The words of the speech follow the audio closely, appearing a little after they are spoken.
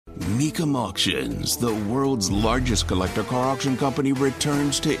Mecum Auctions, the world's largest collector car auction company,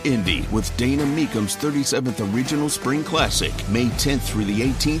 returns to Indy with Dana Mecum's 37th Regional Spring Classic, May 10th through the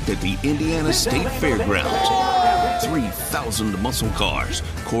 18th at the Indiana State Fairgrounds. 3,000 muscle cars,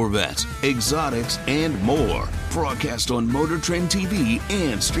 Corvettes, exotics, and more. Broadcast on Motor Trend TV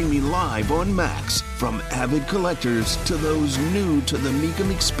and streaming live on Max. From avid collectors to those new to the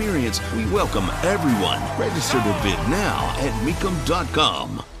Mecum experience, we welcome everyone. Register to bid now at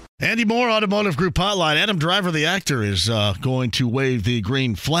Mecum.com. Andy Moore, Automotive Group Hotline. Adam Driver, the actor, is going to wave the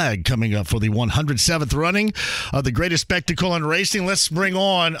green flag coming up for the 107th running of the greatest spectacle in racing. Let's bring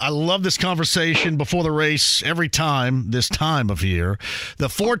on, I love this conversation before the race every time, this time of year, the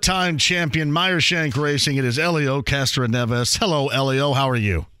four-time champion, Meyershank Racing. It is Elio Castroneves. Hello, Elio. How are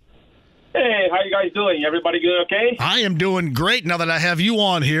you? Hey, how you guys doing? Everybody good, okay? I am doing great now that I have you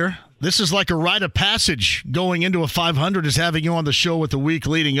on here. This is like a rite of passage going into a 500 is having you on the show with the week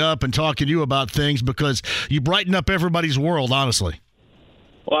leading up and talking to you about things because you brighten up everybody's world, honestly.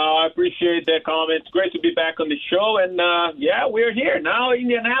 Well, I appreciate that comment. It's great to be back on the show. And, yeah, we're here now in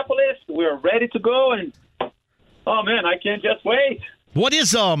Indianapolis. We're ready to go. And, oh, man, I can't just wait. What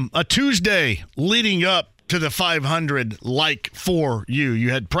is a Tuesday leading up to the 500 like for you?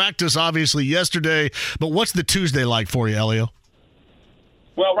 You had practice, obviously, yesterday. But what's the Tuesday like for you, Elio?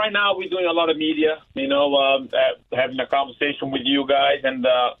 Well, right now we're doing a lot of media, having a conversation with you guys and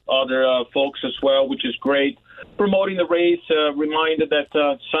other folks as well, which is great. Promoting the race, reminder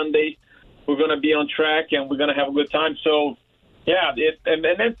that Sunday we're going to be on track and we're going to have a good time. So, yeah, and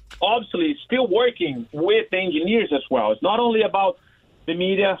then obviously still working with engineers as well. It's not only about the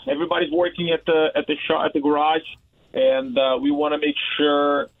media. Everybody's working at the shop, at the garage. And we want to make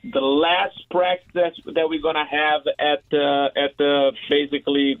sure the last practice that we're going to have at the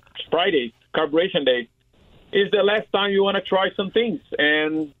basically Friday, Carburation Day, is the last time you want to try some things.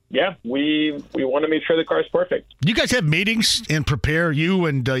 And, yeah, we want to make sure the car is perfect. You guys have meetings and prepare, you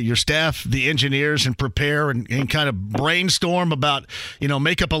and your staff, the engineers, and prepare and kind of brainstorm about,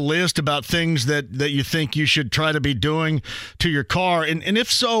 make up a list about things that you think you should try to be doing to your car. And if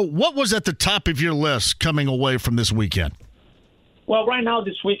so, what was at the top of your list coming away from this weekend? Well, right now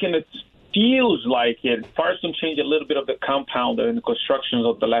this weekend it feels like it. Firestone changed a little bit of the compound and the constructions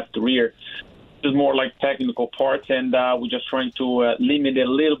of the left rear. Is more like technical parts, and we're just trying to limit a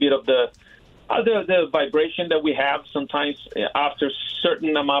little bit of the vibration that we have sometimes after a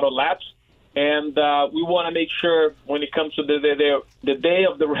certain amount of laps. And we want to make sure when it comes to the day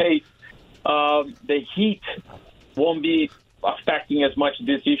of the race, the heat won't be affecting as much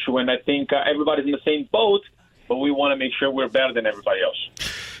this issue. And I think everybody's in the same boat, but we want to make sure we're better than everybody else.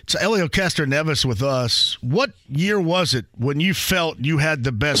 So Elio Castroneves with us. What year was it when you felt you had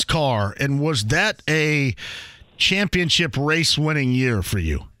the best car, and was that a championship race-winning year for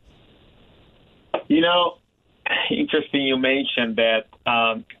you? Interesting you mentioned that.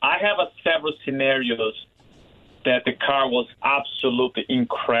 I have several scenarios that the car was absolutely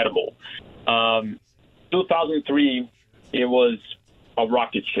incredible. 2003, it was a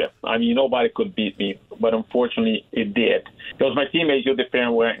rocket ship. I mean, nobody could beat me, but unfortunately, it did. It was my teammate, Joe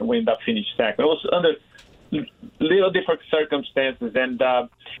DeFerrin, where we ended up finishing second. It was under little different circumstances. And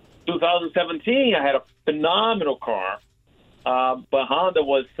 2017, I had a phenomenal car, but Honda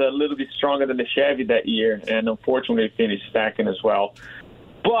was a little bit stronger than the Chevy that year, and unfortunately, finished second as well.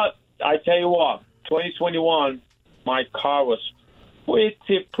 But I tell you what, 2021, my car was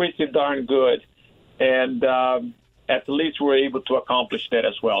pretty darn good, and at least we were able to accomplish that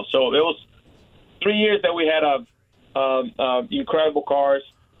as well. So it was 3 years that we had incredible cars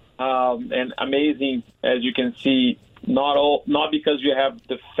and amazing, as you can see. Not because you have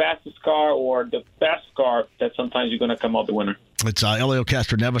the fastest car or the best car that sometimes you're going to come out the winner. It's Elio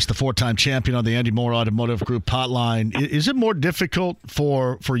Castroneves, the four-time champion on the Andy Moore Automotive Group Hotline. Is it more difficult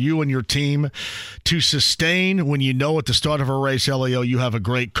for you and your team to sustain when you know at the start of a race, Elio, you have a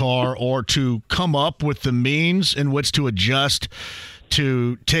great car, or to come up with the means in which to adjust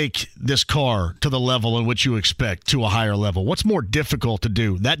to take this car to the level in which you expect, to a higher level? What's more difficult to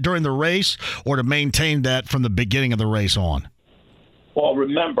do, that during the race or to maintain that from the beginning of the race on? Well,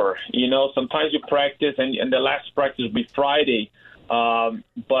 remember, sometimes you practice, and the last practice will be Friday,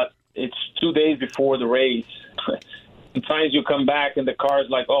 but it's 2 days before the race. Sometimes you come back and the car is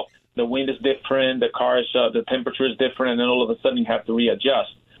like, oh, the wind is different, the temperature is different, and then all of a sudden you have to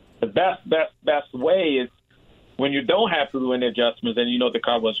readjust. The best way is when you don't have to do any adjustments and you know the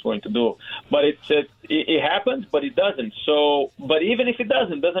car was going to do. But it happens, but it doesn't. So, but even if it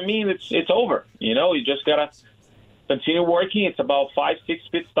doesn't mean it's over. You just gotta continue working. It's about 5-6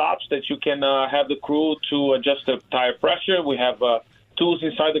 pit stops that you can have the crew to adjust the tire pressure. We have tools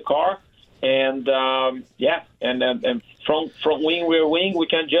inside the car. And, and front wing, rear wing, we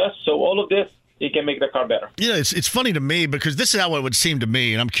can adjust. So all of this, it can make the car better. Yeah, it's funny to me because this is how it would seem to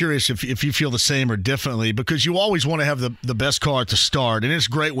me, and I'm curious if you feel the same or differently, because you always want to have the best car at the start, and it's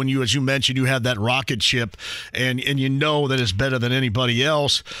great when you, as you mentioned, you have that rocket ship, and you know that it's better than anybody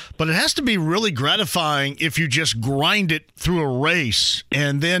else, but it has to be really gratifying if you just grind it through a race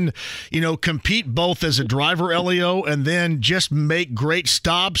and then, compete both as a driver, Elio, and then just make great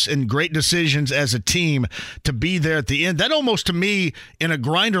stops and great decisions as a team to be there at the end. That almost, to me, in a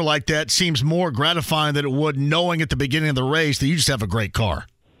grinder like that, seems more gratifying than it would knowing at the beginning of the race that you just have a great car.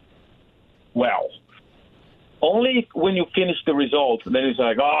 Well, only when you finish the result, then it's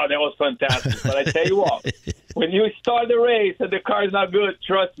like, oh, that was fantastic. But I tell you what, when you start the race and the car is not good,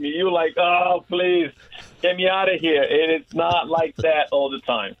 trust me, you're like, oh, please, get me out of here. And it's not like that all the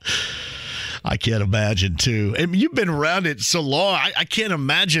time. I can't imagine, too. And you've been around it so long. I can't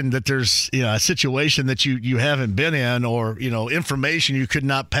imagine that there's a situation that you haven't been in, or information you could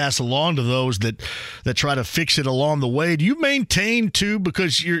not pass along to those that try to fix it along the way. Do you maintain, too,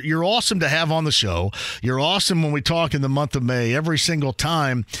 because you're awesome to have on the show. You're awesome when we talk in the month of May every single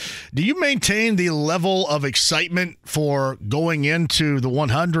time. Do you maintain the level of excitement for going into the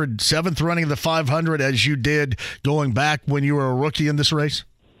 107th running of the 500 as you did going back when you were a rookie in this race?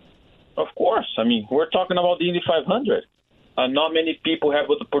 Of course. I mean, we're talking about the Indy 500. Not many people have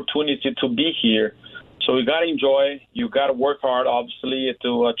the opportunity to be here. So you got to enjoy. You got to work hard, obviously,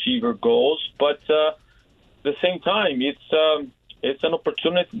 to achieve your goals. But at the same time, it's an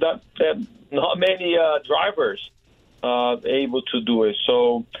opportunity that not many drivers are able to do it.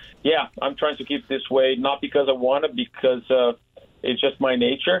 So, yeah, I'm trying to keep it this way, not because I want it, because it's just my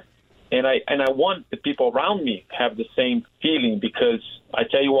nature. And I want the people around me have the same feeling, because I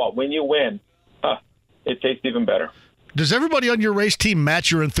tell you what, when you win, it tastes even better. Does everybody on your race team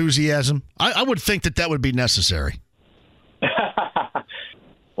match your enthusiasm? I would think that would be necessary.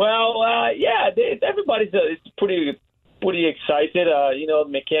 Well, yeah, everybody's pretty excited.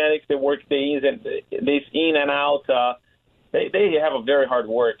 Mechanics, they work days in and out. They have a very hard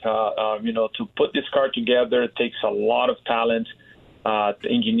work. To put this car together, it takes a lot of talent. The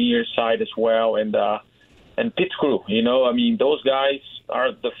engineer side as well, and pit crew. Those guys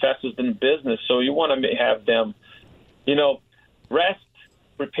are the fastest in the business. So you want to have them, rest,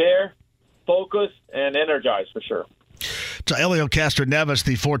 prepare, focus, and energize for sure. So Elio Castroneves,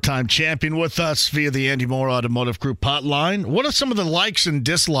 the four-time champion, with us via the Andy Moore Automotive Group hotline. What are some of the likes and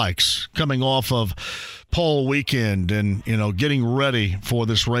dislikes coming off of pole weekend and, getting ready for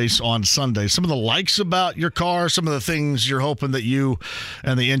this race on Sunday? Some of the likes about your car, some of the things you're hoping that you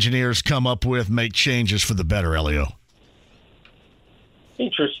and the engineers come up with, make changes for the better, Elio.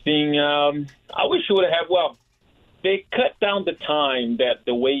 Interesting. I wish you would have, they cut down the time that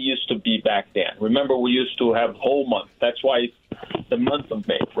the way it used to be back then. Remember, we used to have whole month. That's why it's the month of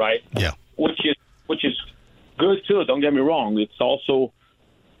May, right? Yeah. Which is good too. Don't get me wrong. It's also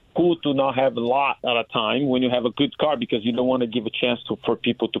cool to not have a lot at a time when you have a good car, because you don't want to give a chance for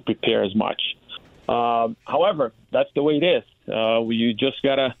people to prepare as much. However, that's the way it is. You just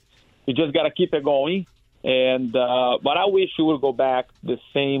gotta keep it going. And but I wish it would go back the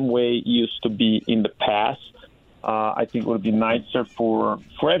same way it used to be in the past. I think it would be nicer for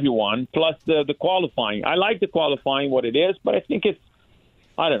everyone. Plus the qualifying. I like the qualifying, what it is, but I think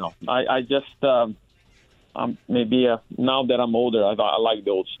I don't know. I just maybe now that I'm older, I like the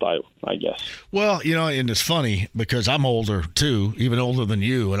old style, I guess. Well, and it's funny because I'm older too, even older than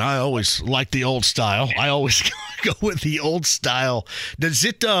you, and I always like the old style. I always go with the old style. Does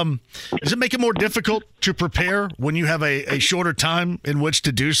it make it more difficult to prepare when you have a shorter time in which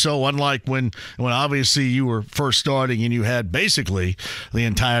to do so, unlike when obviously you were first starting and you had basically the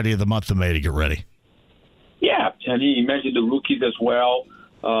entirety of the month of May to get ready? Yeah, and you imagine the rookies as well.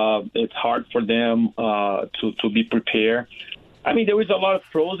 It's hard for them to be prepared. I mean, there is a lot of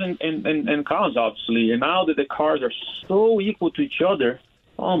pros and cons, obviously. And now that the cars are so equal to each other,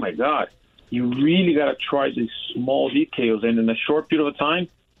 oh, my God, you really got to try these small details. And in a short period of time,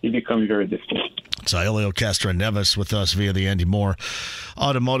 it becomes very difficult. So Elio Castroneves with us via the Andy Moore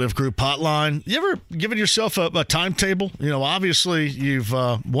Automotive Group hotline. You ever given yourself a timetable? Obviously you've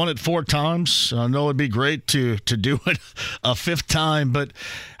won it 4 times. I know it'd be great to do it a 5th time, but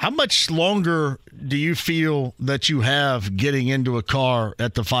how much longer do you feel that you have getting into a car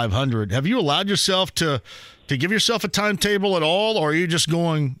at the 500? Have you allowed yourself to give yourself a timetable at all, or are you just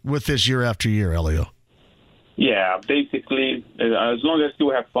going with this year after year, Elio? Yeah, basically, as long as I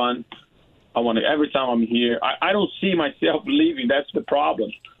still have fun, I want to. Every time I'm here, I don't see myself leaving. That's the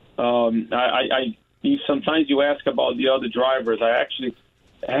problem. I sometimes you ask about the other drivers, I actually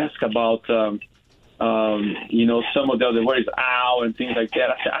ask about some of the other words, ow, and things like that.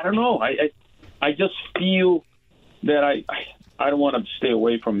 I said, I don't know. I just feel that I don't want to stay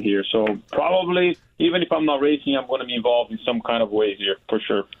away from here. So probably, even if I'm not racing, I'm going to be involved in some kind of ways here for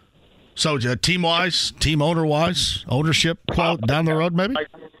sure. So team-wise, team owner-wise, ownership down the road maybe?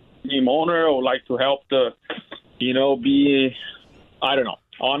 Team owner or like to help be, I don't know.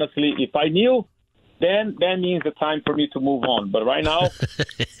 Honestly, if I knew, then that means the time for me to move on. But right now,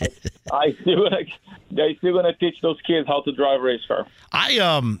 they're still gonna teach those kids how to drive a race car.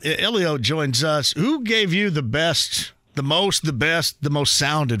 Elio joins us. Who gave you the best, the most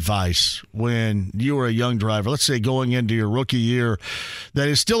sound advice when you were a young driver? Let's say going into your rookie year, that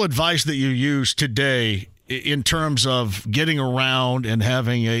is still advice that you use today in terms of getting around and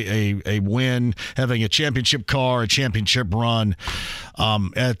having a win, having a championship car, a championship run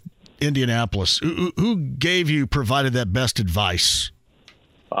at Indianapolis. Who provided that best advice?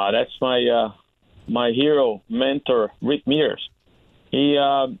 That's my hero, mentor, Rick Mears. He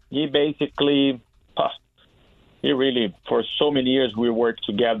basically, he really, for so many years we worked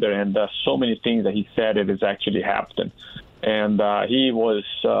together, and so many things that he said it has actually happened. And he was,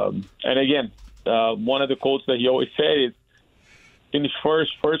 and again, one of the quotes that he always said is, finish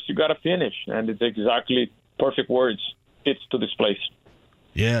first you got to finish. And it's exactly perfect words, fits to this place.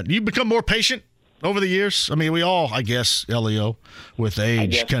 Yeah. You become more patient over the years? I mean, we all, I guess, Elio, with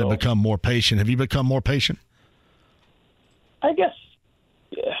age, kind of become more patient. Have you become more patient? I guess,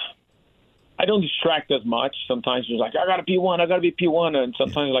 yeah. I don't distract as much. Sometimes you're like, I got to be P1. And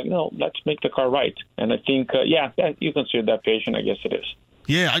sometimes you're like, no, let's make the car right. And I think, you consider that patient. I guess it is.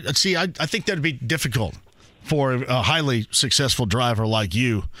 Yeah, I think that would be difficult for a highly successful driver like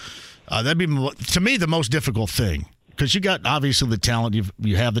you. That'd be, to me, the most difficult thing. Because you got, obviously, the talent.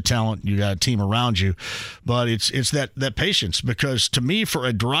 You have the talent. You got a team around you. But it's that patience. Because to me, for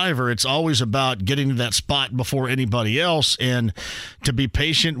a driver, it's always about getting to that spot before anybody else. And to be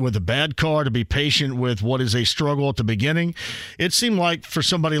patient with a bad car, to be patient with what is a struggle at the beginning. It seemed like for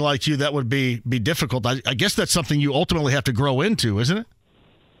somebody like you, that would be difficult. I guess that's something you ultimately have to grow into, isn't it?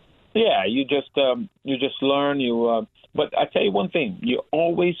 Yeah, you just learn. But I tell you one thing: you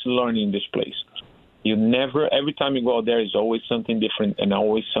always learn in this place. You never. Every time you go out there, is always something different and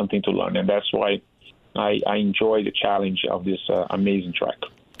always something to learn, and that's why I enjoy the challenge of this amazing track.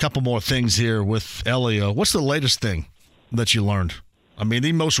 A couple more things here with Elio. What's the latest thing that you learned? I mean,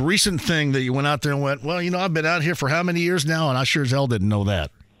 the most recent thing that you went out there and went, well, I've been out here for how many years now, and I sure as hell didn't know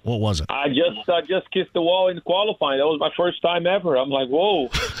that. What was it? I just kissed the wall in qualifying. That was my first time ever. I'm like, whoa!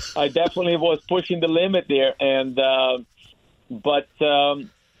 I definitely was pushing the limit there, and it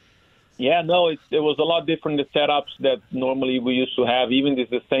was a lot different, the setups that normally we used to have. Even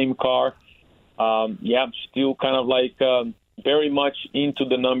if it's the same car, still kind of like very much into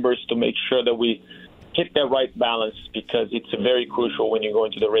the numbers to make sure that we hit that right balance, because it's very crucial when you go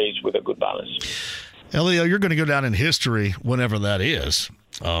into the race with a good balance. Elio, you're going to go down in history whenever that is.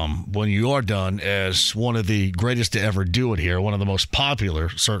 When you are done as one of the greatest to ever do it here, one of the most popular,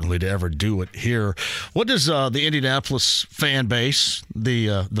 certainly, to ever do it here. What does the Indianapolis fan base,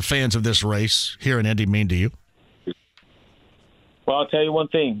 the fans of this race here in Indy, mean to you? Well, I'll tell you one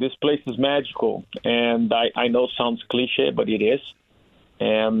thing. This place is magical, and I know it sounds cliche, but it is.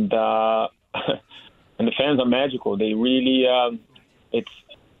 And and the fans are magical. They really,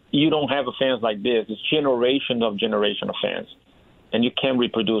 you don't have fans like this. It's generation of fans. And you can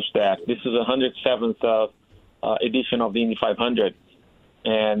reproduce that. This is the 107th edition of the Indy 500.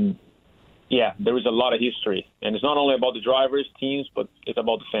 And, there is a lot of history. And it's not only about the drivers, teams, but it's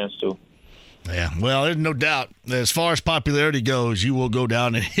about the fans, too. Yeah, well, there's no doubt. As far as popularity goes, you will go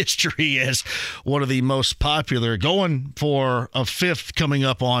down in history as one of the most popular. Going for a fifth coming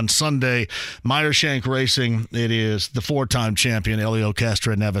up on Sunday, Meyershank Racing. It is the four-time champion, Elio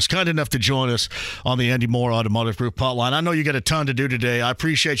Castroneves. Kind enough to join us on the Andy Moore Automotive Group hotline. I know you got a ton to do today. I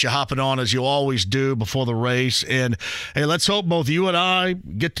appreciate you hopping on, as you always do, before the race. And, hey, let's hope both you and I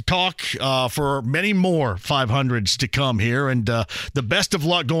get to talk for many more 500s to come here. And the best of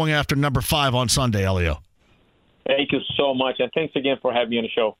luck going after number 5 on Sunday, Elio. Thank you so much, and thanks again for having me on the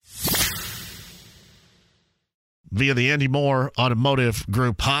show. Via the Andy Moore Automotive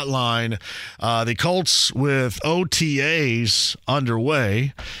Group hotline, the Colts with OTAs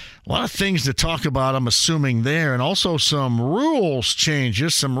underway. A lot of things to talk about, I'm assuming, there, and also some rules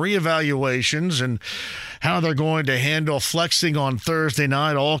changes, some reevaluations, and how they're going to handle flexing on Thursday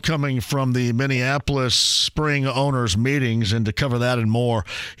night, all coming from the Minneapolis spring owners meetings. And to cover that and more,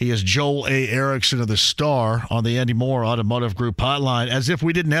 he is Joel A. Erickson of the Star on the Andy Moore Automotive Group hotline. As if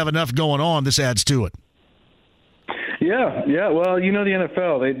we didn't have enough going on, this adds to it. Yeah. Well, the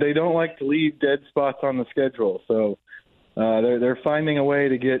NFL, they don't like to leave dead spots on the schedule, so they're finding a way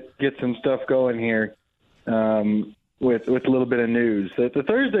to get some stuff going here with a little bit of news. The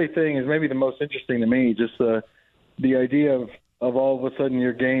Thursday thing is maybe the most interesting to me. Just the idea of all of a sudden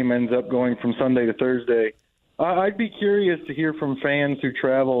your game ends up going from Sunday to Thursday. I'd be curious to hear from fans who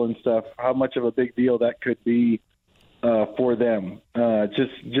travel and stuff how much of a big deal that could be for them.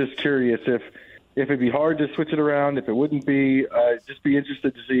 Just curious if it'd be hard to switch it around, if it wouldn't be. Just be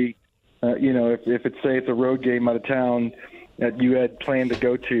interested to see. If it's a road game out of town that you had planned to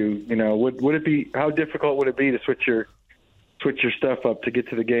go to, would it be, how difficult would it be to switch your stuff up to get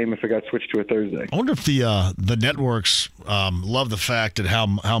to the game if it got switched to a Thursday? I wonder if the networks love the fact that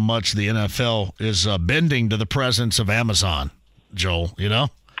how much the NFL is bending to the presence of Amazon, Joel,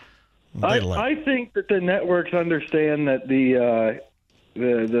 I think that the networks understand that the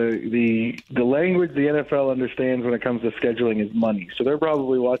language the NFL understands when it comes to scheduling is money. So they're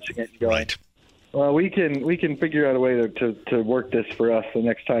probably watching it and going, right. Well, we can figure out a way to work this for us the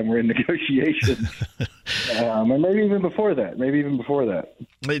next time we're in negotiations. And maybe even before that.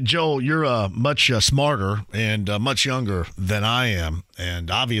 Hey, Joel, you're much smarter and much younger than I am. And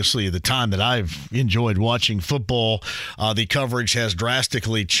obviously the time that I've enjoyed watching football, the coverage has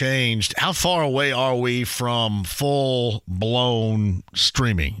drastically changed. How far away are we from full-blown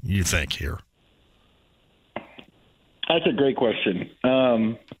streaming, you think, here? That's a great question.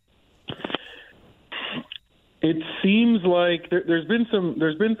 It seems like there's been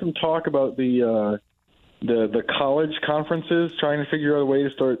some talk about the college conferences trying to figure out a way to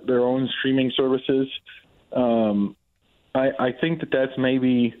start their own streaming services. I think that's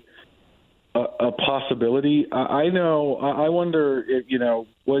maybe a possibility. I know. I wonder if,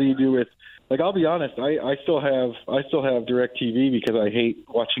 what do you do with, I'll be honest. I still have DirecTV because I hate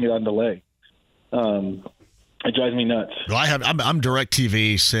watching it on delay. It drives me nuts. Well, I'm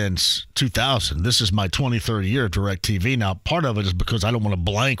DirecTV since 2000. This is my 23rd year of DirecTV. Now, part of it is because I don't want to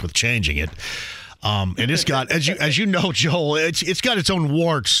blank with changing it. And it's got, as you know, Joel, it's got its own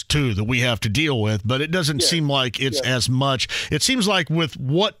warts too that we have to deal with. But it doesn't seem like it's as much. It seems like with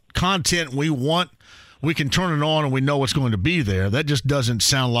what content we want, we can turn it on and we know what's going to be there. That just doesn't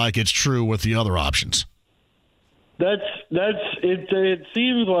sound like it's true with the other options. That's it. It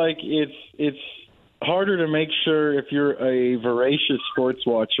seems like it's harder to make sure if you're a voracious sports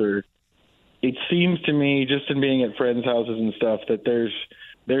watcher. It seems to me, just in being at friends' houses and stuff, that there's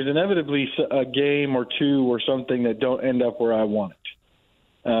inevitably a game or two or something that don't end up where I want it.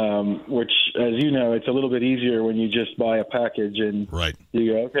 Which, as you know, it's a little bit easier when you just buy a package and right.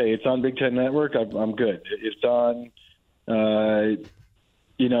 You go, okay, it's on Big Ten Network, I'm good. It's on, the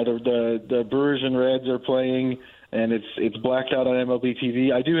Brewers and Reds are playing, and it's blacked out on MLB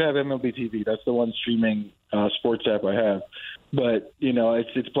TV. I do have MLB TV. That's the one streaming sports app I have. But,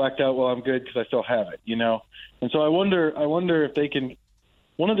 it's blacked out while I'm good because I still have it, And so I wonder if they can –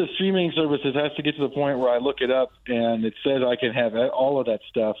 one of the streaming services has to get to the point where I look it up and it says I can have all of that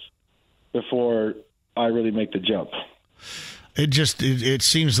stuff before I really make the jump. It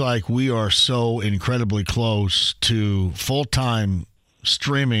seems like we are so incredibly close to full-time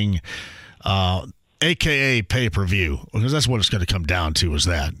streaming, AKA pay-per-view, because that's what it's going to come down to. It's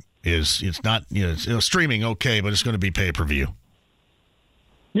not it's streaming okay, but it's going to be pay-per-view.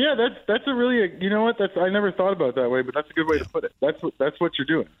 Yeah, that's a really I never thought about it that way, but that's a good way to put it. That's what you're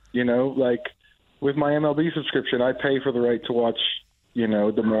doing. Like with my MLB subscription, I pay for the right to watch the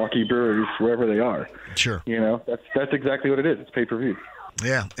Milwaukee Brewers wherever they are. Sure. That's exactly what it is. It's pay-per-view.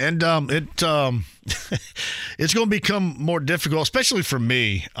 Yeah, and it's going to become more difficult, especially for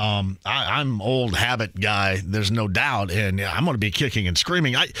me. I'm old habit guy, there's no doubt, and I'm going to be kicking and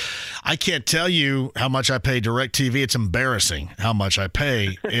screaming. I can't tell you how much I pay DirecTV. It's embarrassing how much I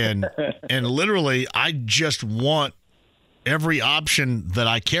pay, and literally, I just want every option that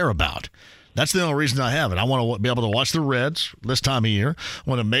I care about. That's the only reason I have it. I want to be able to watch the Reds this time of year. I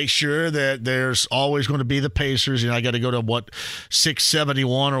want to make sure that there's always going to be the Pacers. I got to go to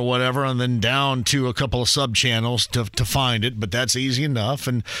 671 or whatever, and then down to a couple of sub channels to find it. But that's easy enough.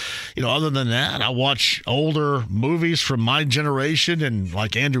 And other than that, I watch older movies from my generation and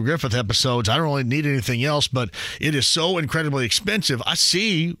like Andrew Griffith episodes. I don't really need anything else. But it is so incredibly expensive. I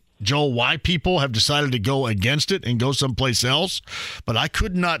see Joel, why people have decided to go against it and go someplace else, but I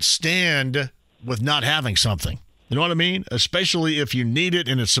could not stand with not having something. You know what I mean? Especially if you need it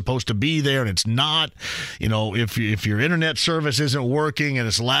and it's supposed to be there and it's not. You know, if your internet service isn't working and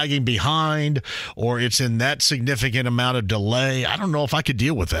it's lagging behind or it's in that significant amount of delay, I don't know if I could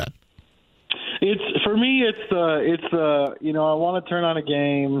deal with that. For me, I want to turn on a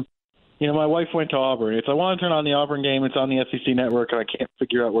game. You know, my wife went to Auburn. If I want to turn on the Auburn game, it's on the SEC network, and I can't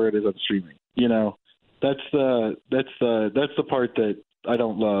figure out where it is on streaming. You know, that's the part that I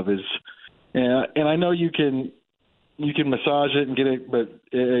don't love is, and I know you can massage it and get it, but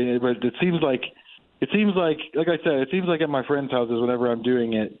it seems like I said, it seems like at my friends' houses whenever I'm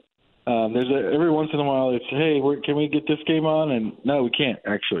doing it, every once in a while it's, hey, can we get this game on? And no, we can't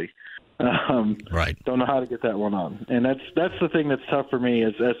actually. Right. Don't know how to get that one on, and that's the thing that's tough for me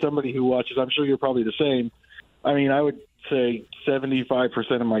as somebody who watches. I'm sure you're probably the same. I mean, I would say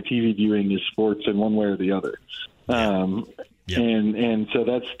 75% of my TV viewing is sports in one way or the other. Yep. And so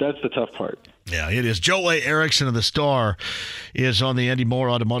that's the tough part. Yeah, it is. Joel A. Erickson of the Star is on the Andy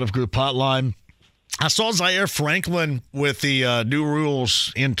Moore Automotive Group hotline. I saw Zaire Franklin with the new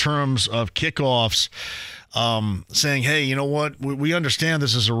rules in terms of kickoffs, saying, hey, you know what? We understand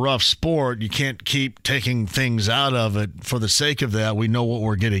this is a rough sport. You can't keep taking things out of it for the sake of that. We know what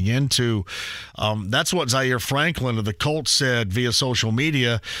we're getting into. That's what Zaire Franklin of the Colts said via social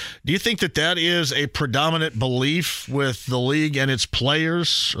media. Do you think that is a predominant belief with the league and its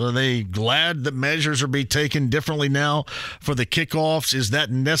players? Are they glad that measures are being taken differently now for the kickoffs? Is that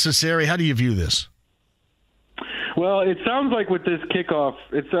necessary? How do you view this? Well, it sounds like with this kickoff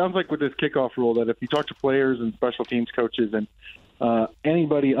rule that if you talk to players and special teams coaches and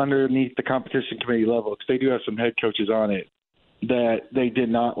anybody underneath the competition committee level, because they do have some head coaches on it, that they did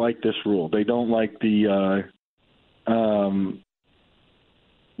not like this rule. They don't like they don't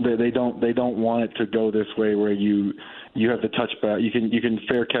want it to go this way where you have the touchback, you can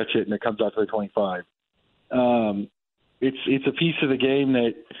fair catch it and it comes out to the 25. It's a piece of the game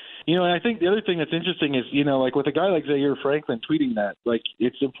that. You know, and I think the other thing that's interesting is, you know, like with a guy like Zaire Franklin tweeting that, like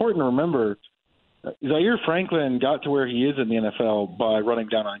it's important to remember Zaire Franklin got to where he is in the NFL by running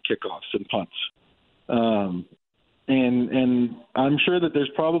down on kickoffs and punts. And I'm sure that there's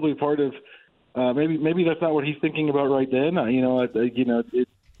probably part of maybe that's not what he's thinking about right then. I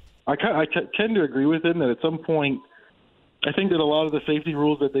tend to agree with him that at some point I think that a lot of the safety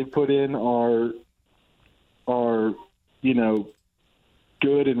rules that they've put in are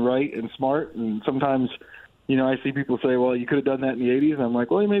good and right and smart, and sometimes, I see people say, "Well, you could have done that in the '80s." And I'm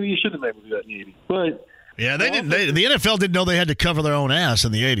like, "Well, maybe you should have been able to do that in the '80s." But yeah, they didn't. The NFL didn't know they had to cover their own ass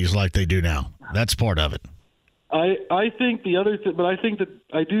in the '80s like they do now. That's part of it. I think the other thing, but I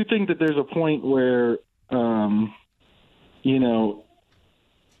do think that there's a point where,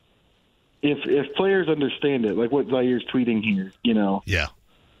 if players understand it, like what Zaire's tweeting here, yeah,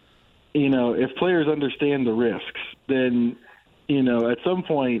 if players understand the risks, then. At some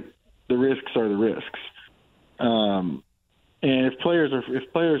point, the risks are the risks, and if players are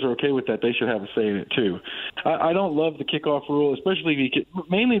okay with that, they should have a say in it too. I don't love the kickoff rule,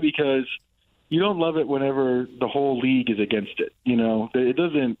 mainly because you don't love it whenever the whole league is against it.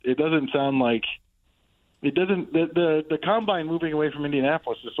 It doesn't sound like it doesn't. The combine moving away from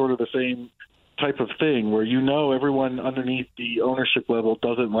Indianapolis is sort of the same type of thing where everyone underneath the ownership level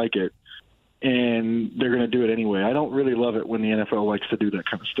doesn't like it. And they're going to do it anyway. I don't really love it when the NFL likes to do that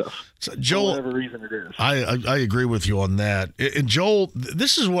kind of stuff. So, Joel, for whatever reason it is. I agree with you on that. And Joel,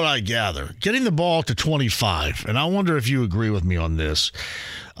 this is what I gather. Getting the ball to 25, and I wonder if you agree with me on this.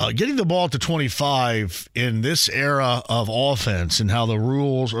 Getting the ball to 25 in this era of offense and how the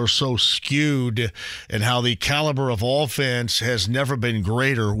rules are so skewed and how the caliber of offense has never been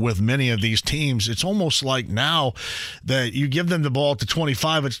greater with many of these teams, it's almost like now that you give them the ball to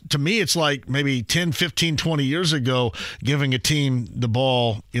 25, to me it's like maybe 10, 15, 20 years ago giving a team the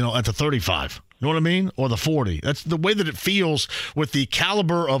ball, at the 35. You know what I mean? Or the 40. That's the way that it feels with the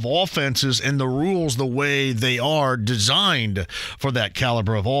caliber of offenses and the rules the way they are designed for that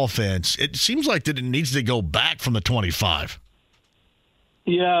caliber of offense. It seems like that it needs to go back from the 25.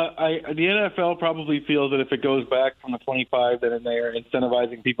 Yeah, the NFL probably feels that if it goes back from the 25, then they're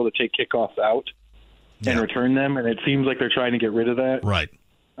incentivizing people to take kickoffs out and return them, and it seems like they're trying to get rid of that. Right.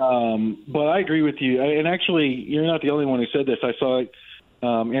 But I agree with you. And actually, you're not the only one who said this. I saw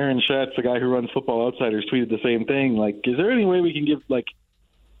Aaron Schatz, the guy who runs Football Outsiders, tweeted the same thing. Like, is there any way we can give, like,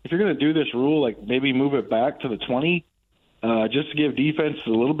 if you're going to do this rule, like maybe move it back to the 20, just to give defense a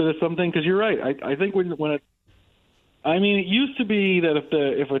little bit of something? Because you're right. I think it used to be that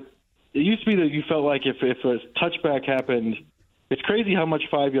it used to be that you felt like if a touchback happened It's crazy how much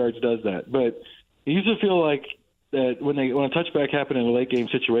 5 yards does that. But it used to feel like that when a touchback happened in a late game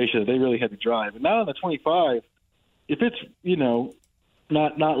situation, they really had to drive. And now on the 25, if it's,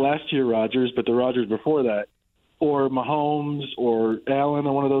 not last year Rodgers, but the Rodgers before that, or Mahomes or Allen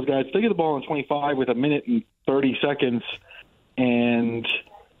or one of those guys, they get the ball in 25 with a minute and 30 seconds and,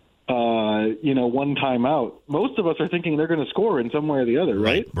 one timeout. Most of us are thinking they're going to score in some way or the other,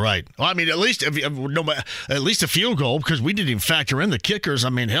 right? Right. Well, I mean, at least a field goal, because we didn't even factor in the kickers. I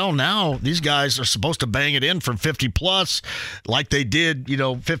mean, hell, now these guys are supposed to bang it in from 50-plus like they did,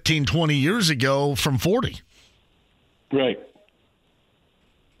 15, 20 years ago from 40. Right.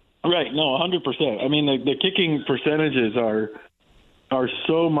 Right. No, 100%. I mean, the kicking percentages are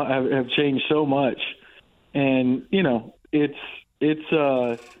so have changed so much, and it's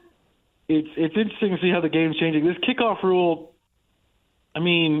interesting to see how the game's changing. This kickoff rule, I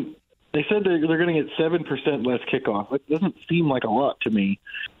mean, they said they're going to get 7% less kickoff. It doesn't seem like a lot to me.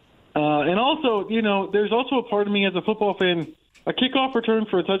 And also, there's also a part of me as a football fan. A kickoff return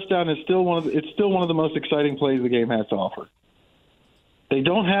for a touchdown is still one of the most exciting plays the game has to offer. They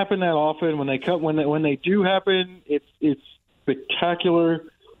don't happen that often. When they do happen, it's spectacular.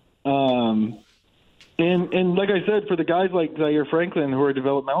 And like I said, for the guys like Zaire Franklin who are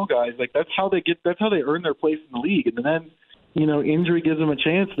developmental guys, like that's how they earn their place in the league. And then, injury gives them a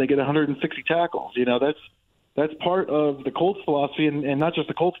chance. They get 160 tackles. That's part of the Colts philosophy, and not just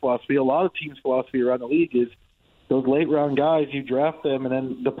the Colts philosophy. A lot of teams' philosophy around the league is those late round guys, you draft them, and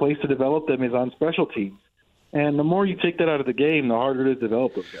then the place to develop them is on special teams. And the more you take that out of the game, the harder it is to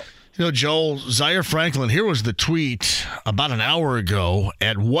develop those guys. Joel, Zaire Franklin, here was the tweet about an hour ago.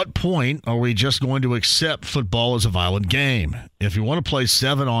 At what point are we just going to accept football as a violent game? If you want to play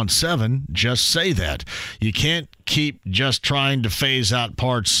 7-on-7, just say that. You can't keep just trying to phase out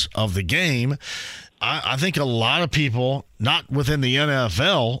parts of the game. I think a lot of people, not within the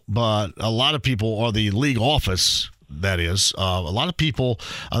NFL, but a lot of people, or the league office, that is, a lot of people,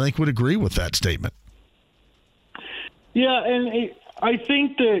 I think, would agree with that statement. Yeah, and I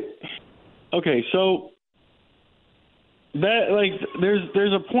think that so that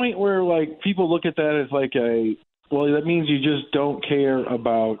there's a point where people look at that as that means you just don't care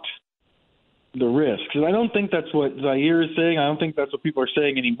about the risks. And I don't think that's what Zaire is saying. I don't think that's what people are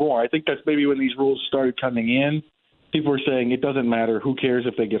saying anymore. I think that's maybe when these rules started coming in, people were saying it doesn't matter, who cares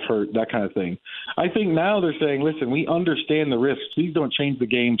if they get hurt, that kind of thing. I think now they're saying, listen, we understand the risks. Please don't change the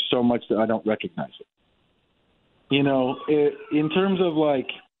game so much that I don't recognize it. In terms of I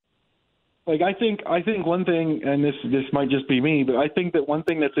think one thing, and this might just be me, but I think that one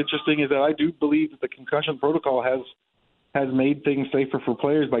thing that's interesting is that I do believe that the concussion protocol has made things safer for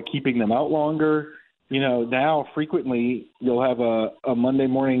players by keeping them out longer. Now frequently you'll have a Monday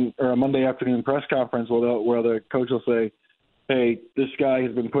morning or a Monday afternoon press conference where the coach will say, hey, this guy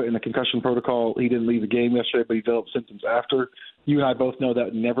has been put in the concussion protocol. He didn't leave the game yesterday, but he developed symptoms after. You and I both know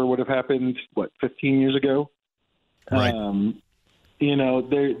that never would have happened, 15 years ago? Right.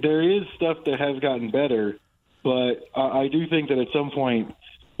 There is stuff that has gotten better, but I do think that at some point,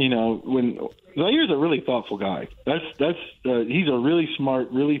 when Zaire's a really thoughtful guy, he's a really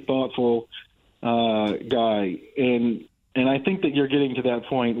smart, really thoughtful guy, and I think that you're getting to that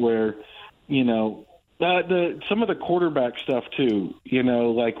point where, some of the quarterback stuff too,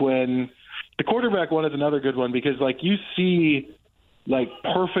 when the quarterback one is another good one because you see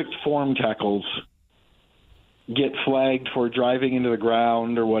perfect form tackles get flagged for driving into the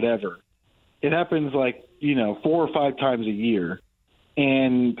ground or whatever. It happens 4 or 5 times a year.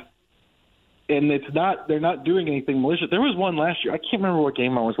 And they're not doing anything malicious. There was one last year. I can't remember what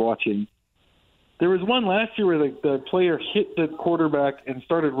game I was watching. There was one last year where the player hit the quarterback and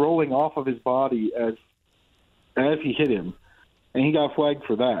started rolling off of his body as he hit him. And he got flagged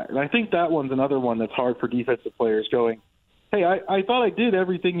for that. And I think that one's another one that's hard for defensive players going, hey, I thought I did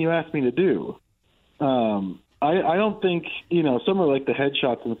everything you asked me to do. I don't think, some are like the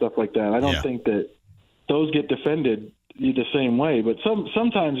headshots and stuff like that. I don't think that those get defended the same way. But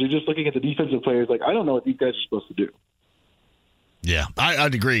sometimes you're just looking at the defensive players I don't know what these guys are supposed to do. Yeah,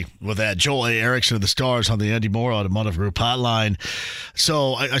 I'd agree with that. Joel A. Erickson of the Stars on the Andy Moore Automotive Group hotline.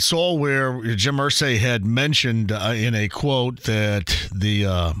 So I saw where Jim Irsay had mentioned in a quote that the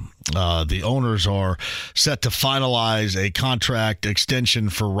owners are set to finalize a contract extension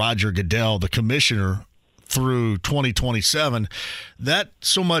for Roger Goodell, the commissioner, through 2027. That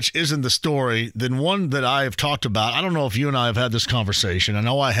so much isn't the story. Then one that I have talked about, I don't know if you and I have had this conversation. I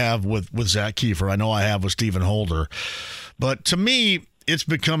know I have with Zach Kiefer. I know I have with Stephen Holder. But to me, it's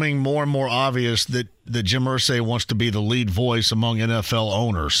becoming more and more obvious that Jim Irsay wants to be the lead voice among NFL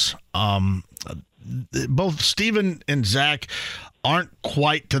owners. both Steven and Zach aren't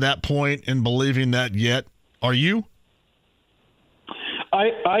quite to that point in believing that yet. Are you?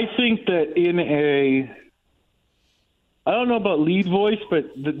 I think that I don't know about lead voice,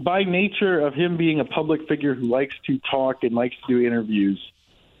 but by nature of him being a public figure who likes to talk and likes to do interviews,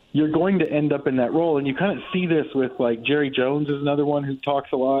 you're going to end up in that role. And you kind of see this with, like, Jerry Jones is another one who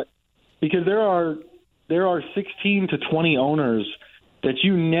talks a lot, because there are 16 to 20 owners that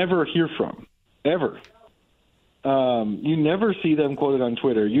you never hear from, ever. You never see them quoted on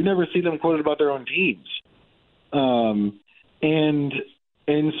Twitter. You never see them quoted about their own teams.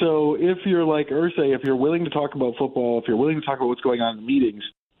 And so if you're like Irsay, if you're willing to talk about football, if you're willing to talk about what's going on in the meetings,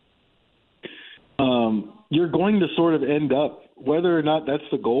 you're going to sort of end up, whether or not that's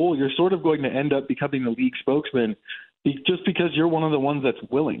the goal, you're sort of going to end up becoming the league spokesman just because you're one of the ones that's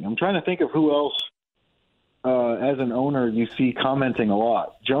willing. I'm trying to think of who else as an owner you see commenting a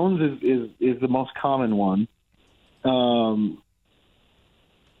lot. Jones is the most common one.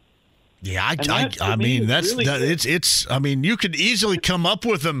 Yeah, I mean, you could easily come up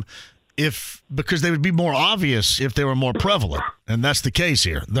with them because they would be more obvious if they were more prevalent, and that's the case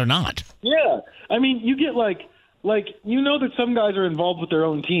here. They're not. Yeah, I mean, you get like that some guys are involved with their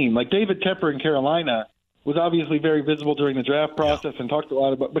own team. Like David Tepper in Carolina was obviously very visible during the draft process and talked a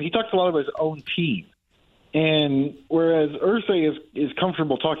lot about, but he talks a lot about his own team. And whereas Irsay is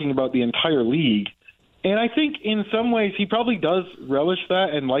comfortable talking about the entire league. And I think in some ways he probably does relish that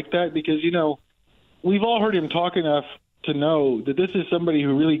and like that because, we've all heard him talk enough to know that this is somebody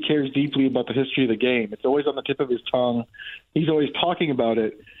who really cares deeply about the history of the game. It's always on the tip of his tongue. He's always talking about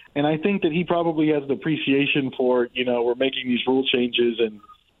it. And I think that he probably has the appreciation for, we're making these rule changes and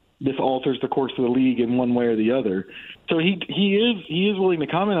this alters the course of the league in one way or the other. So he is willing to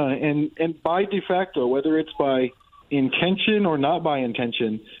comment on it. And by de facto, whether it's by intention or not by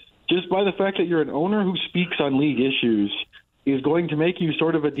intention, just by the fact that you're an owner who speaks on league issues is going to make you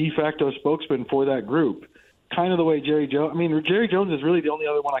sort of a de facto spokesman for that group. Kind of the way Jerry Jones – Jerry Jones is really the only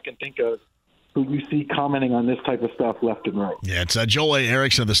other one I can think of who you see commenting on this type of stuff left and right. Yeah, it's Joel A.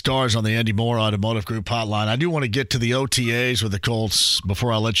 Erickson of the Stars on the Andy Moore Automotive Group hotline. I do want to get to the OTAs with the Colts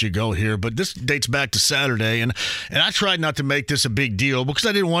before I let you go here, but this dates back to Saturday, and I tried not to make this a big deal because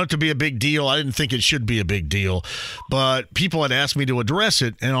I didn't want it to be a big deal. I didn't think it should be a big deal, but people had asked me to address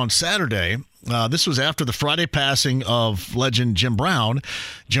it, and on Saturday – this was after the Friday passing of legend Jim Brown.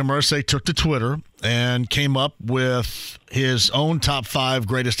 Jim Irsay took to Twitter and came up with his own top 5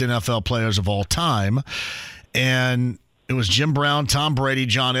 greatest NFL players of all time. And it was Jim Brown, Tom Brady,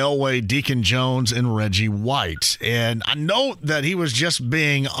 John Elway, Deacon Jones, and Reggie White. And I know that he was just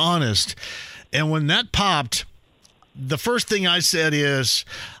being honest. And when that popped, the first thing I said is,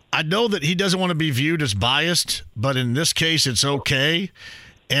 I know that he doesn't want to be viewed as biased, but in this case, it's okay.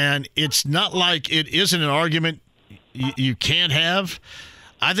 And it's not like it isn't an argument you can't have.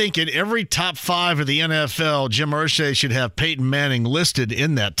 I think in every top 5 of the NFL, Jim Irsay should have Peyton Manning listed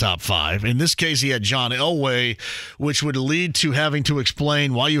in that top 5. In this case, he had John Elway, which would lead to having to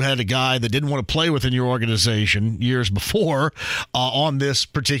explain why you had a guy that didn't want to play within your organization years before on this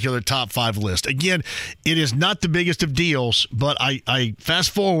particular top 5 list. Again, it is not the biggest of deals, but I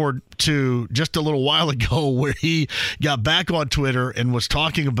fast forward to just a little while ago where he got back on Twitter and was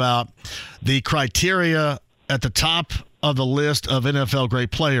talking about the criteria at the top of the list of NFL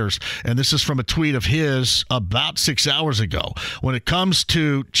great players. And this is from a tweet of his about 6 hours ago. When it comes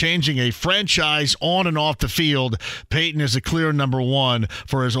to changing a franchise on and off the field, Peyton is a clear number 1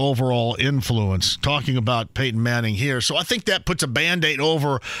 for his overall influence. Talking about Peyton Manning here. So I think that puts a Band-Aid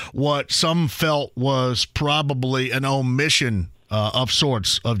over what some felt was probably an omission of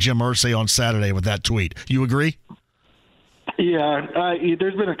sorts of Jim Irsay on Saturday with that tweet. You agree? Yeah,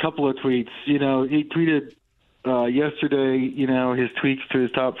 there's been a couple of tweets. He tweeted yesterday, his tweaks to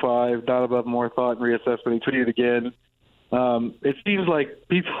his top 5, not above more thought and reassessment. He tweeted again. It seems like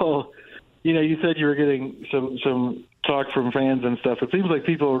people, you said you were getting some talk from fans and stuff. It seems like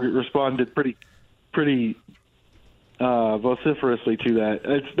people responded pretty vociferously to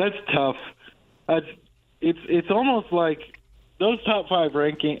that. That's tough. It's almost like those top 5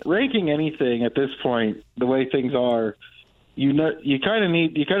 ranking anything at this point, the way things are, you kind of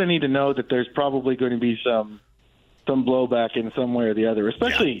need to know that there's probably going to be some blowback in some way or the other.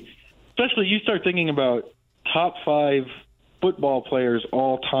 Especially you start thinking about top 5 football players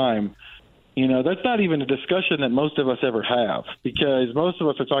all time. That's not even a discussion that most of us ever have because most of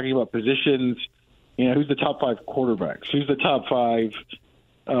us are talking about positions. Who's the top 5 quarterbacks? Who's the top 5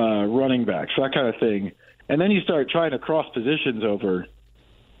 running backs? That kind of thing. And then you start trying to cross positions over.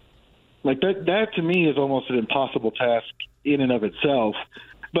 Like that to me is almost an impossible task in and of itself.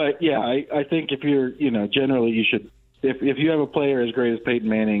 But yeah, I think if you're, generally you should, if you have a player as great as Peyton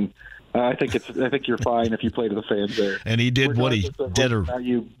Manning, I think you're fine if you play to the fans there. And he did what he did. How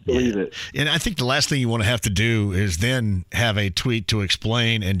you believe it. And I think the last thing you want to have to do is then have a tweet to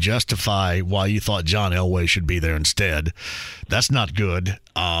explain and justify why you thought John Elway should be there instead. That's not good.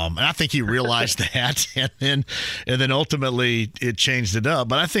 And I think he realized that, and then ultimately it changed it up.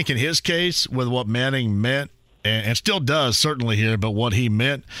 But I think in his case, with what Manning meant, and still does certainly here, but what he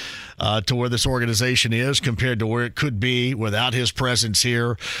meant to where this organization is compared to where it could be without his presence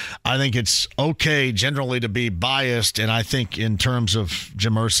here, I think it's okay generally to be biased, and I think in terms of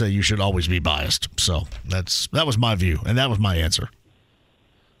Jim Irsay, you should always be biased. So that was my view, and that was my answer.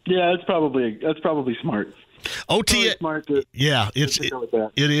 Yeah, that's probably smart. OTA, smart to, it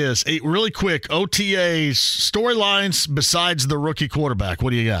is. Hey, really quick, OTAs, storylines besides the rookie quarterback. What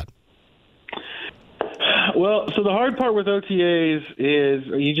do you got? Well, so the hard part with OTAs is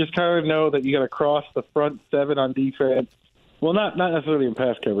you just kind of know that you got to cross the front seven on defense. Well, not necessarily in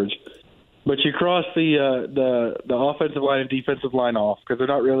pass coverage, but you cross the offensive line and defensive line off because they're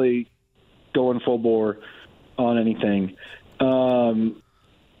not really going full bore on anything. Another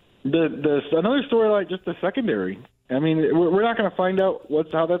storyline, just the secondary. I mean, we're not going to find out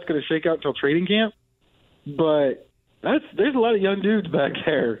how that's going to shake out until training camp, but there's a lot of young dudes back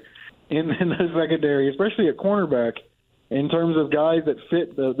there in the secondary, especially at cornerback, in terms of guys that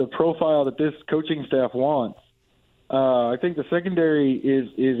fit the profile that this coaching staff wants. I think the secondary is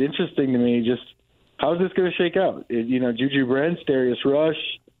interesting to me. Just how's this going to shake out? Juju Brents, Darius Rush,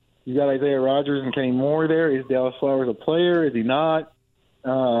 you got Isaiah Rodgers and Kenny Moore there. Is Dallas Flowers a player? Is he not?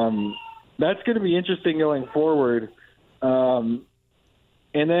 That's going to be interesting going forward. And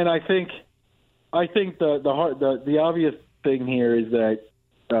then I think the obvious thing here is that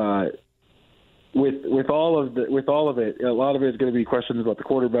with all of it, a lot of it is going to be questions about the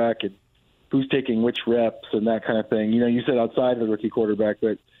quarterback and who's taking which reps and that kind of thing. You said outside of the rookie quarterback,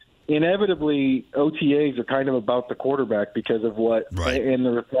 but inevitably OTAs are kind of about the quarterback because of in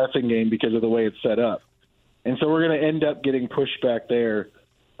the passing game because of the way it's set up. And so we're going to end up getting pushed back there.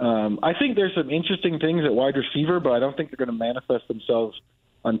 I think there's some interesting things at wide receiver, but I don't think they're going to manifest themselves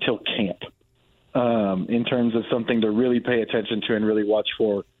until camp in terms of something to really pay attention to and really watch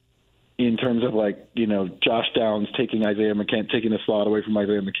for in terms of Josh Downs taking the slot away from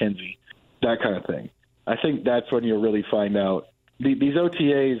Isaiah McKenzie, that kind of thing. I think that's when you'll really find out. These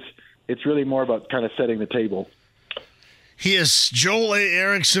OTAs, it's really more about kind of setting the table. He is Joel A.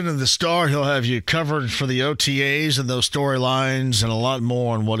 Erickson of The Star. He'll have you covered for the OTAs and those storylines and a lot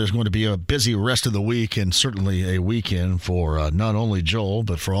more on what is going to be a busy rest of the week and certainly a weekend for not only Joel,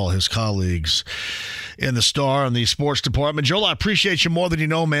 but for all his colleagues in The Star and the sports department. Joel, I appreciate you more than you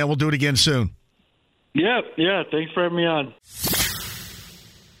know, man. We'll do it again soon. Yeah. Thanks for having me on.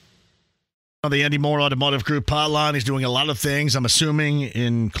 On the Andy Moore Automotive Group hotline, he's doing a lot of things, I'm assuming,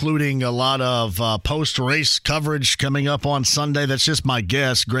 including a lot of post-race coverage coming up on Sunday. That's just my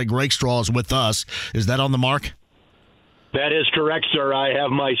guess. Greg Rakestraw is with us. Is that on the mark? That is correct, sir. I have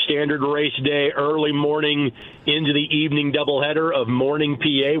my standard race day, early morning into the evening doubleheader of Morning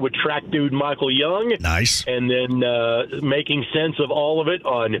PA with track dude Michael Young. Nice. And then making sense of all of it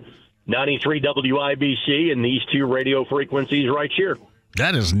on 93 WIBC and these two radio frequencies right here.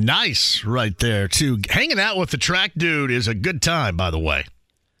 That is nice right there, too. Hanging out with the track dude is a good time, by the way.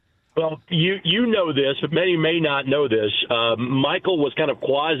 Well, you know this, but many may not know this. Michael was kind of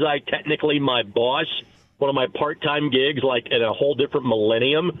quasi-technically my boss, one of my part-time gigs, like in a whole different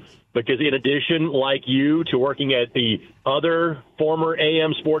millennium, because in addition, like you, to working at the other former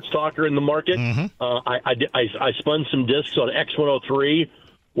AM sports talker in the market, I spun some discs on X103,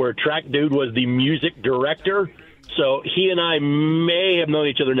 where track dude was the music director. So he and I may have known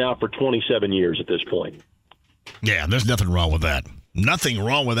each other now for 27 years at this point. Yeah, there's nothing wrong with that. Nothing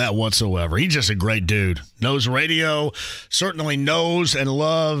wrong with that whatsoever. He's just a great dude. Knows radio, certainly knows and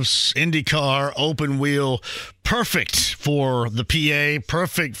loves IndyCar, open wheel. Perfect for the PA,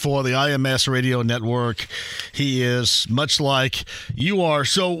 perfect for the IMS radio network. He is much like you are.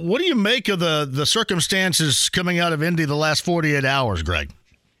 So what do you make of the circumstances coming out of Indy the last 48 hours, Greg?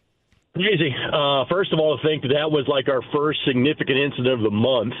 Crazy. First of all, to think that was like our first significant incident of the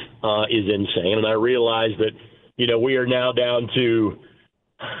month is insane. And I realize that, we are now down to,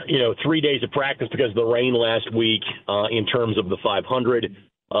 3 days of practice because of the rain last week in terms of the 500.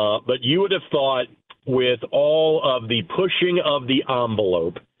 But you would have thought with all of the pushing of the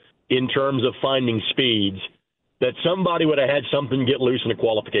envelope in terms of finding speeds that somebody would have had something get loose in a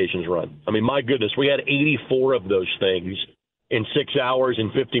qualifications run. I mean, my goodness, we had 84 of those things in 6 hours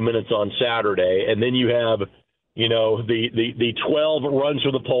and 50 minutes on Saturday. And then you have the 12 runs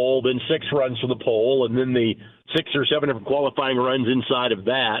for the pole, then 6 runs for the pole, and then the 6 or 7 different qualifying runs inside of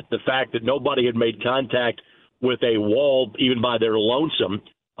that. The fact that nobody had made contact with a wall, even by their lonesome,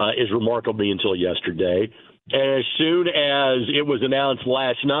 is remarkable to me until yesterday. And as soon as it was announced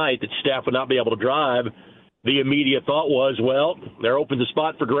last night that Steph would not be able to drive, the immediate thought was, well, there opens a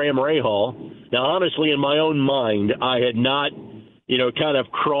spot for Graham Rahal. Now, honestly, in my own mind, I had not, kind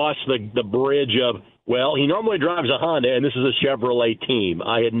of crossed the bridge of, well, he normally drives a Honda, and this is a Chevrolet team.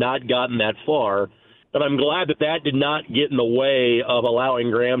 I had not gotten that far, but I'm glad that did not get in the way of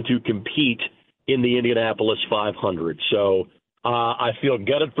allowing Graham to compete in the Indianapolis 500. So I feel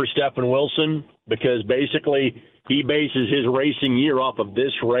gutted for Stephen Wilson because basically he bases his racing year off of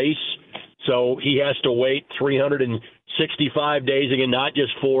this race. So he has to wait 365 days again, not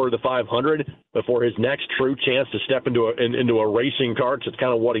just for the 500, but for his next true chance to step into a racing car, because it's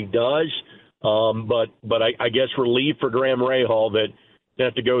kind of what he does. But I guess relief for Graham Rahal that they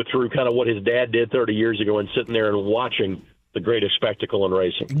have to go through kind of what his dad did 30 years ago and sitting there and watching the greatest spectacle in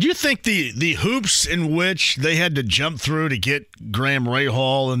racing. Do you think the hoops in which they had to jump through to get Graham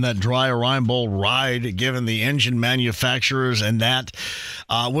Rahal in that dry Orion Bowl ride, given the engine manufacturers and that,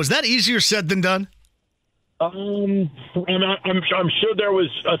 was that easier said than done? I'm sure there was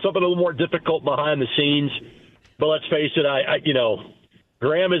something a little more difficult behind the scenes, but let's face it,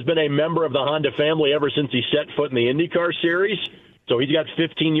 Graham has been a member of the Honda family ever since he set foot in the IndyCar series, so he's got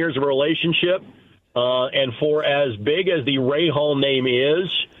 15 years of a relationship. And for as big as the Rahal name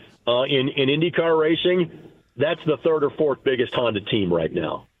is in IndyCar racing, that's the 3rd or 4th biggest Honda team right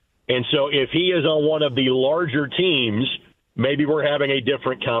now. And so if he is on one of the larger teams, maybe we're having a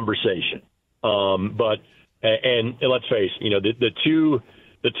different conversation. But let's face it,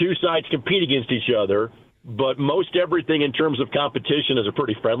 the two sides compete against each other, but most everything in terms of competition is a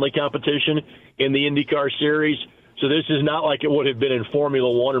pretty friendly competition in the IndyCar series. So this is not like it would have been in Formula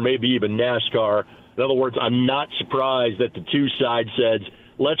One or maybe even NASCAR. In other words, I'm not surprised that the two sides said,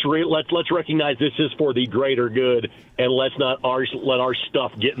 let's recognize this is for the greater good, and let's not let our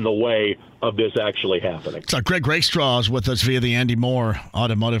stuff get in the way of this actually happening. So Greg Rakestraw is with us via the Andy Moore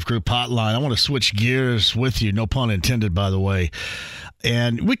Automotive Group hotline. I want to switch gears with you, no pun intended, by the way.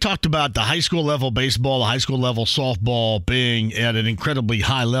 And we talked about the high school level baseball, the high school level softball being at an incredibly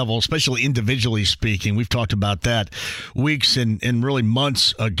high level, especially individually speaking. We've talked about that weeks and really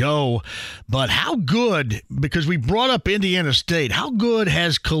months ago. But how good, because we brought up Indiana State, how good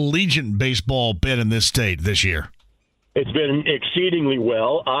has collegiate baseball been in this state this year? It's been exceedingly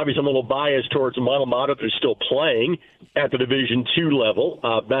well. Obviously, I'm a little biased towards Mata Mata. They're still playing at the Division II level.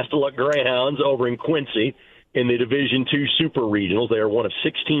 Best of luck Greyhounds over in Quincy in the Division II Super Regionals. They are one of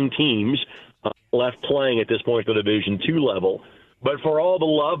 16 teams left playing at this point at the Division II level. But for all the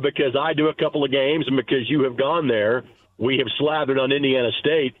love, because I do a couple of games and because you have gone there, we have slathered on Indiana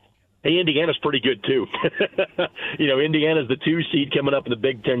State. Hey, Indiana's pretty good, too. Indiana's the 2 seed coming up in the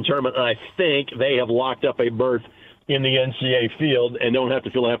Big Ten tournament, and I think they have locked up a berth in the NCAA field and don't have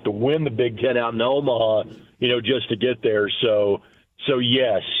to win the Big Ten out in Omaha, just to get there. So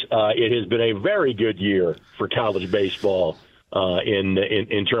yes, it has been a very good year for college baseball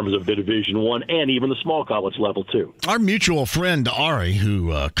in terms of the Division I and even the small college level too. Our mutual friend Ari,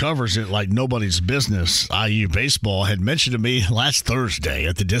 who covers it like nobody's business, IU baseball, had mentioned to me last Thursday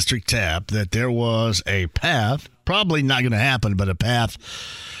at the district tap that there was a path, probably not going to happen, but a path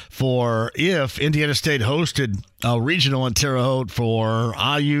for if Indiana State hosted a regional in Terre Haute for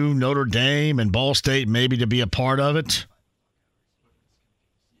IU, Notre Dame, and Ball State maybe to be a part of it.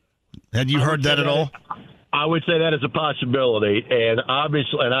 Had you heard that at all? I would say that is a possibility, and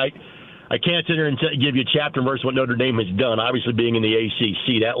obviously, and I can't sit here and give you chapter and verse what Notre Dame has done. Obviously, being in the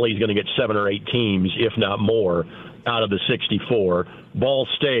ACC, that league's going to get 7 or 8 teams, if not more, out of the 64. Ball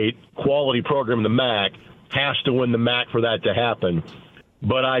State, quality program in the MAC, has to win the MAC for that to happen.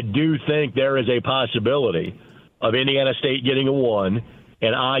 But I do think there is a possibility of Indiana State getting a 1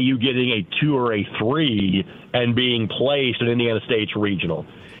 and IU getting a 2 or a 3 and being placed in Indiana State's regional.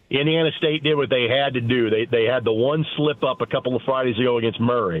 Indiana State did what they had to do. They had the one slip up a couple of Fridays ago against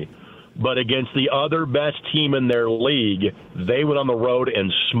Murray. But against the other best team in their league, they went on the road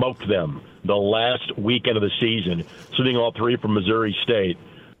and smoked them the last weekend of the season, sitting all 3 from Missouri State.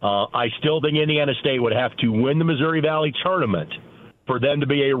 I still think Indiana State would have to win the Missouri Valley tournament for them to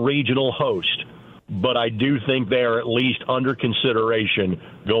be a regional host. But I do think they are at least under consideration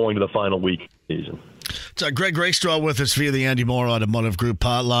going to the final week of the season. So Greg Rakestraw with us via the Andy Moore Automotive Group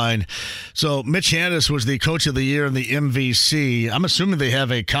hotline. So Mitch Hannes was the Coach of the Year in the MVC. I'm assuming they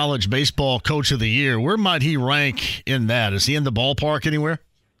have a college baseball Coach of the Year. Where might he rank in that? Is he in the ballpark anywhere?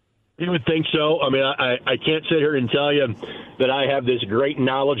 You would think so. I mean, I can't sit here and tell you that I have this great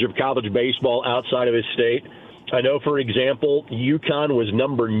knowledge of college baseball outside of his state. I know, for example, UConn was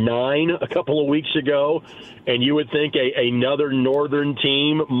number 9 a couple of weeks ago, and you would think another northern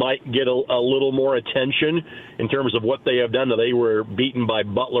team might get a little more attention in terms of what they have done. Now, they were beaten by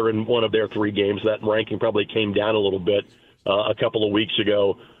Butler in one of their 3 games. That ranking probably came down a little bit a couple of weeks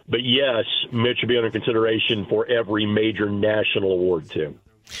ago. But, yes, Mitch should be under consideration for every major national award, too.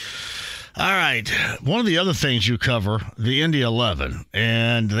 All right. One of the other things you cover, the Indy 11,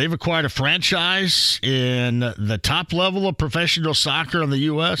 and they've acquired a franchise in the top level of professional soccer in the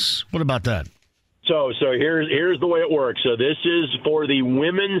U.S. What about that? So here's the way it works. So this is for the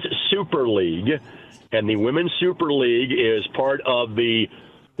Women's Super League, and the Women's Super League is part of the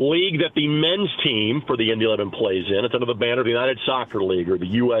league that the men's team for the Indy 11 plays in. It's under the banner of the United Soccer League, or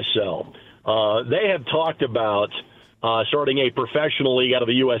the USL. They have talked about starting a professional league out of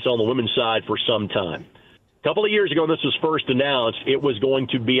the USL on the women's side for some time. A couple of years ago, when this was first announced, it was going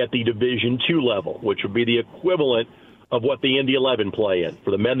to be at the Division II level, which would be the equivalent of what the Indy 11 play in. For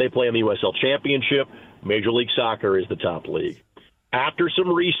the men, they play in the USL Championship. Major League Soccer is the top league. After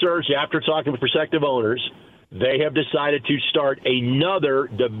some research, after talking with prospective owners, they have decided to start another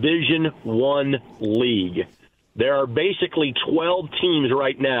Division I league. There are basically 12 teams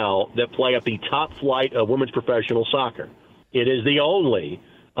right now that play at the top flight of women's professional soccer. It is the only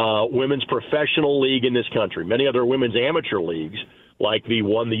women's professional league in this country. Many other women's amateur leagues, like the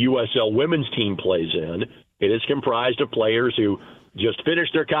one the USL women's team plays in, it is comprised of players who just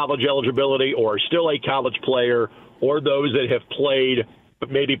finished their college eligibility or are still a college player, or those that have played but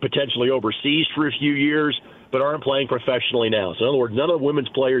maybe potentially overseas for a few years but aren't playing professionally now. So in other words, none of the women's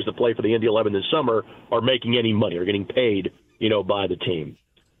players that play for the Indy 11 this summer are making any money or getting paid, by the team.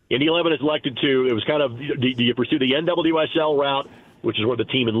 Indy 11 is elected to, it was kind of, do you pursue the NWSL route, which is where the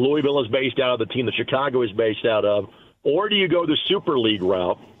team in Louisville is based out of, the team that Chicago is based out of, or do you go the Super League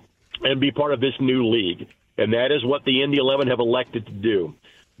route and be part of this new league? And that is what the Indy 11 have elected to do.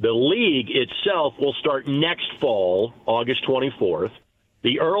 The league itself will start next fall, August 24th.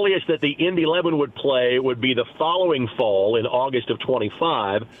 The earliest that the Indy 11 would play would be the following fall in August of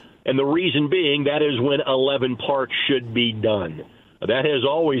 25, and the reason being that is when 11 Park should be done. That has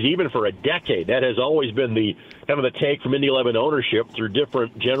always, even for a decade, that has always been the kind of the take from Indy 11 ownership through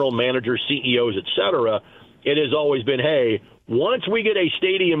different general managers, CEOs, et cetera. It has always been, hey, once we get a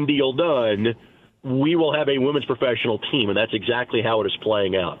stadium deal done, we will have a women's professional team, and that's exactly how it is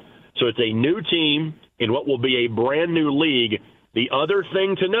playing out. So it's a new team in what will be a brand new league. The other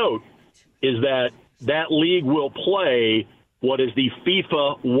thing to note is that league will play what is the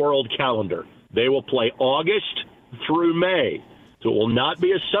FIFA World Calendar. They will play August through May. So it will not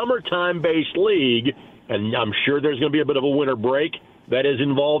be a summertime-based league, and I'm sure there's going to be a bit of a winter break that is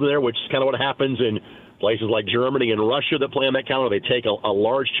involved in there, which is kind of what happens in places like Germany and Russia that play on that calendar. They take a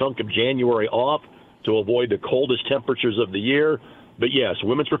large chunk of January off to avoid the coldest temperatures of the year. But, yes,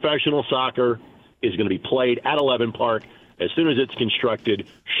 women's professional soccer is going to be played at 11 Park as soon as it's constructed.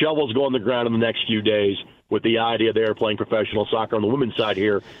 Shovels go on the ground in the next few days with the idea they're playing professional soccer on the women's side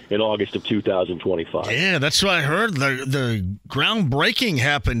here in August of 2025. Yeah, that's what I heard. The groundbreaking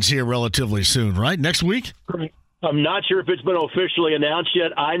happens here relatively soon, right? Next week? Correct. I'm not sure if it's been officially announced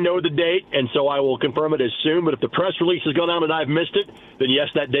yet. I know the date, and so I will confirm it as soon. But if the press release has gone out and I've missed it, then yes,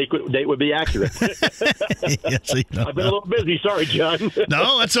 that date would be accurate. Yes, I've been a little busy. Sorry, John.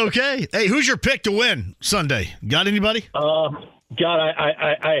 No, that's okay. Hey, who's your pick to win Sunday? Got anybody? God,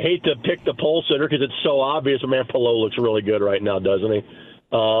 I hate to pick the pole sitter because it's so obvious. Man, Palou looks really good right now, doesn't he?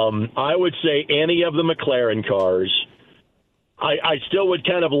 I would say any of the McLaren cars. I still would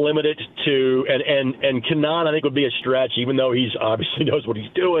kind of limit it to, and Kanaan I think would be a stretch, even though he's obviously knows what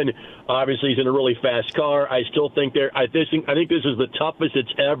he's doing. Obviously, he's in a really fast car. I still think I think this is the toughest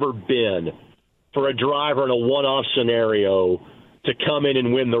it's ever been for a driver in a one-off scenario to come in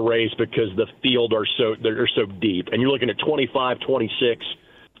and win the race because the field they're so deep. And you're looking at 25, 26,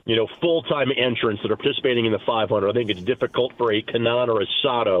 full-time entrants that are participating in the 500. I think it's difficult for a Kanaan or a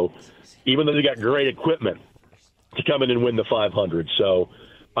Sato, even though they got great equipment, to come in and win the 500. So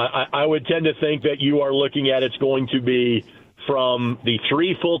I would tend to think that you are looking at it's going to be from the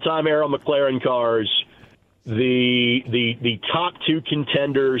 3 full-time Arrow McLaren cars, the top 2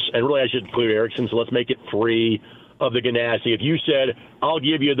 contenders, and really I should include Ericsson, so let's make it 3 of the Ganassi. If you said, I'll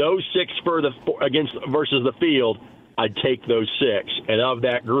give you those 6 versus the field, I'd take those 6. And of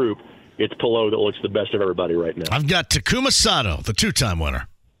that group, it's Palou that looks the best of everybody right now. I've got Takuma Sato, the 2-time winner.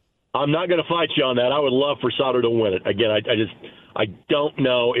 I'm not going to fight you on that. I would love for Sato to win it. Again, I don't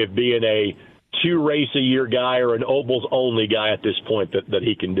know if being a 2-race-a-year guy or an ovals only guy at this point that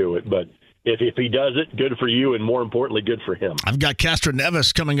he can do it. But if he does it, good for you, and more importantly, good for him. I've got Castro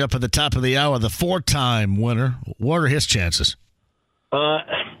Neves coming up at the top of the hour, the 4-time winner. What are his chances?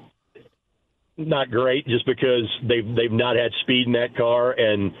 Not great, just because they've not had speed in that car,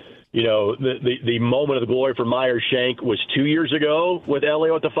 and the moment of glory for Meyer Shank was 2 years ago with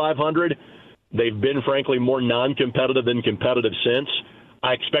Elio at the 500. They've been, frankly, more non-competitive than competitive since.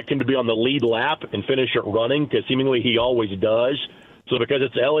 I expect him to be on the lead lap and finish it running, because seemingly he always does. So because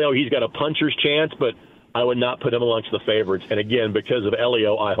it's Elio, he's got a puncher's chance, but I would not put him amongst the favorites. And again, because of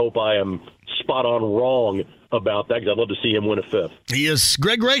Elio, I hope I am spot on wrong about that, because I'd love to see him win a fifth. He is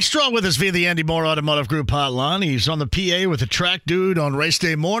Greg Rakestraw with us via the Andy Moore Automotive Group hotline. He's on the PA with the track dude on race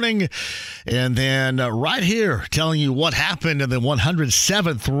day morning. And then right here telling you what happened in the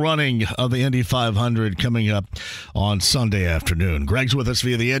 107th running of the Indy 500 coming up on Sunday afternoon. Greg's with us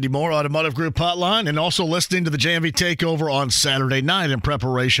via the Andy Moore Automotive Group hotline, and also listening to the JMV Takeover on Saturday night in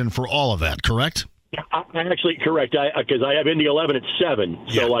preparation for all of that, correct? I'm actually correct, because I have Indy 11 at 7,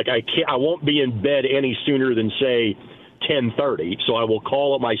 so I won't be in bed any sooner than say 10:30. So I will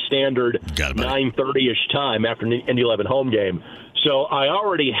call at my standard 9:30ish time after an Indy 11 home game. So I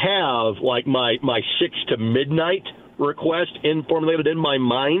already have my 6 to midnight request formulated in my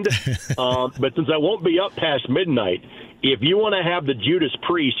mind, but since I won't be up past midnight, if you want to have the Judas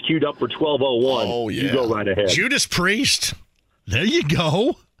Priest queued up for 12:01, you go right ahead. Judas Priest, there you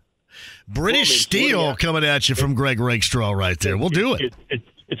go. British Steel coming at you from Greg Rakestraw right there. We'll do it.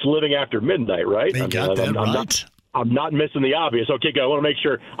 It's living after midnight, right? They got that right. I'm not missing the obvious. Okay, good. I want to make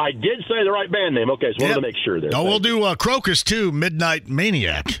sure. I did say the right band name. Okay, so I want to make sure there. Oh, we'll do Crocus, too. Midnight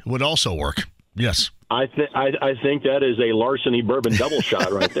Maniac would also work. Yes. I think that is a larceny bourbon double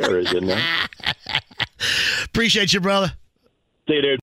shot right there, isn't it? Appreciate you, brother. See you, dude.